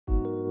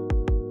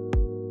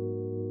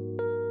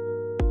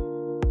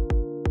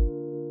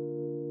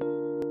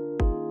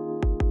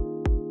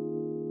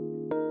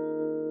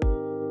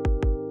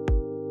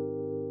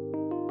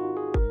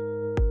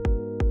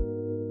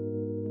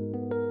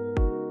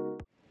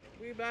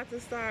about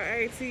to start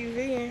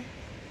ATVing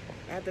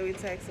after we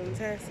take some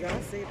tests. Y'all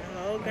see the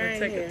whole gang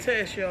take here. a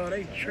test, y'all.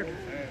 They tripping.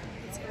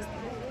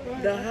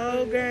 The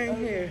whole gang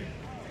here.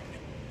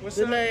 What's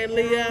Danae up, and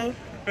Leo.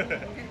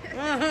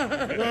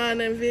 Juan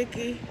and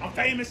Vicky. I'm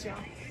famous, y'all.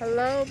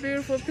 Hello,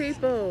 beautiful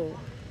people.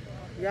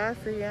 Y'all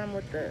see I'm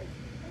with the.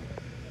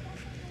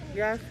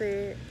 Y'all see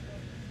it.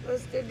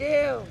 What's the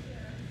deal?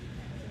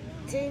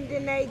 Team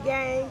Danae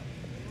gang.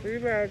 We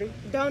ready.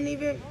 Don't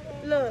even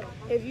look.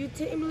 If you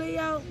team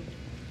Leo,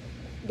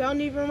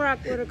 don't even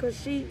rock with her,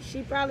 cause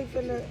she probably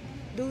finna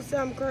do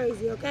something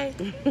crazy. Okay?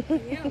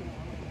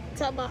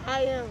 Talk about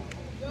I am.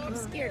 I'm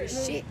scared of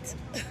shit.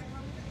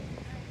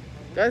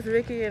 That's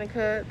Vicky in the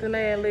cut.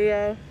 Danae and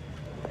Leo.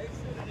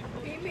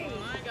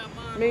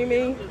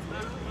 Mimi.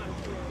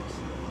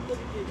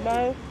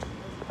 Mo.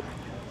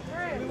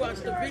 We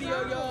watched the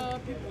video, y'all.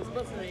 People was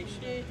busting their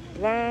shit.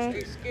 Long.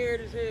 They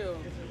scared as hell.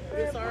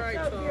 It's alright,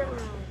 y'all.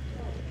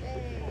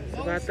 It's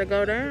about to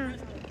go down.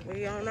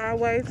 We on our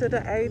way to the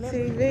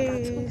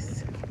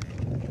ATVs.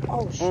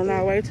 Oh shit. On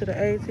our way to the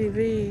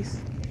ATVs.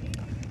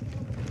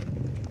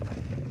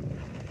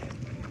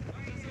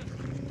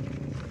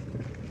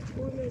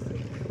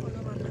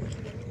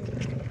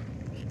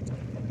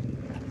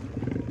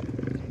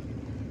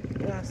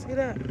 Y'all see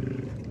that?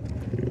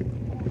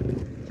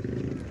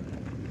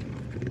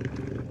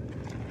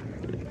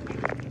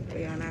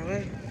 We on our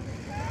way.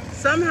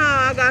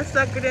 Somehow I got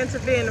suckered into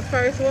being the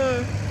first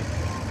one.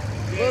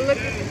 Well, look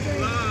at the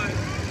thing.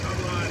 I'm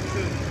lying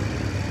too.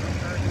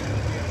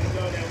 We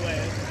go that way.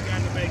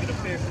 Got to make it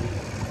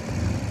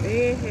official. We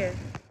in here.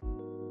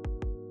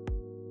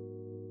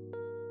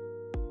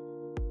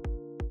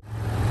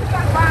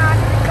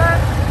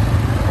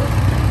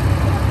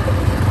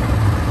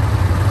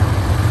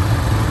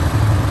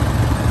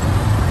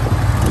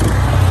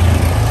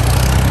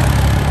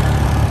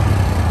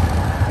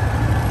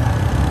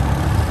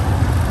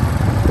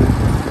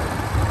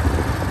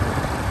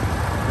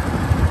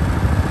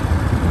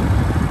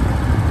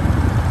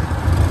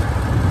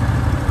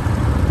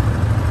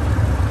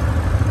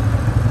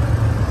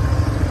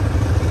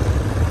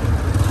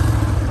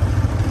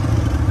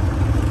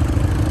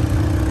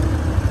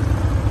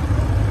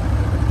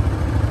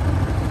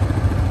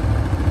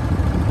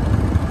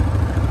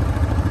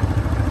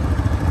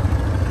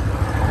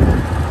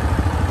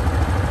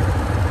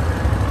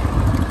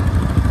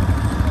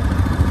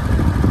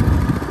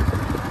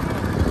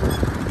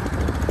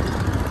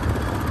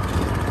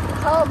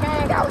 Whole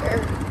gang out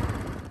here.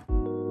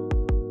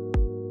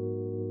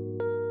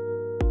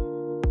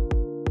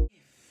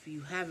 If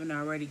you haven't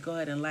already, go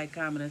ahead and like,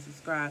 comment, and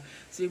subscribe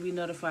so you'll be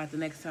notified the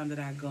next time that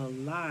I go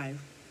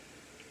live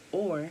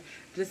or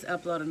just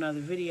upload another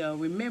video.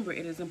 Remember,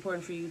 it is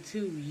important for you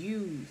to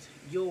use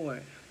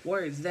your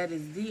words. That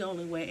is the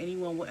only way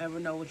anyone will ever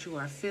know what you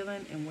are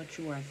feeling and what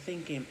you are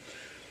thinking.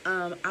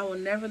 I will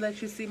never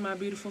let you see my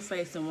beautiful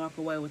face and walk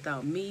away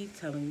without me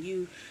telling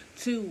you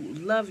to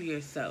love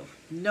yourself,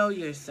 know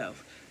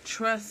yourself,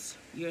 trust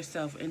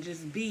yourself, and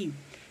just be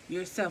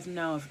yourself.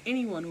 Now, if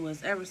anyone who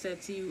has ever said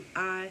to you,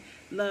 I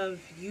love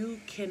you,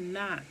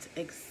 cannot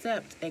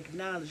accept,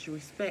 acknowledge,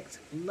 respect,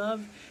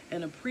 love,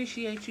 and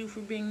appreciate you for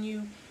being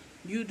you,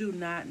 you do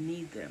not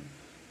need them.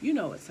 You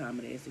know what time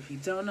it is. If you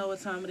don't know what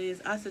time it is,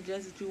 I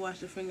suggest that you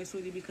wash your fingers,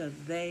 sweetie, because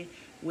they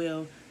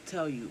will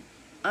tell you.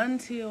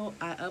 Until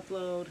I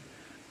upload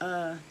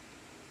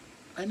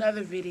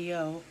another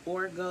video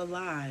or go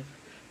live,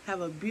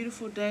 have a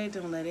beautiful day.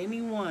 Don't let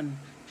anyone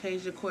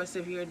change the course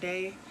of your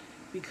day,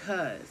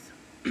 because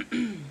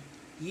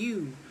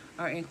you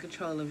are in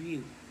control of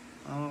you.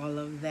 All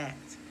of that.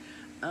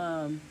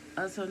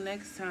 Until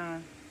next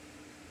time,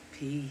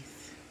 peace.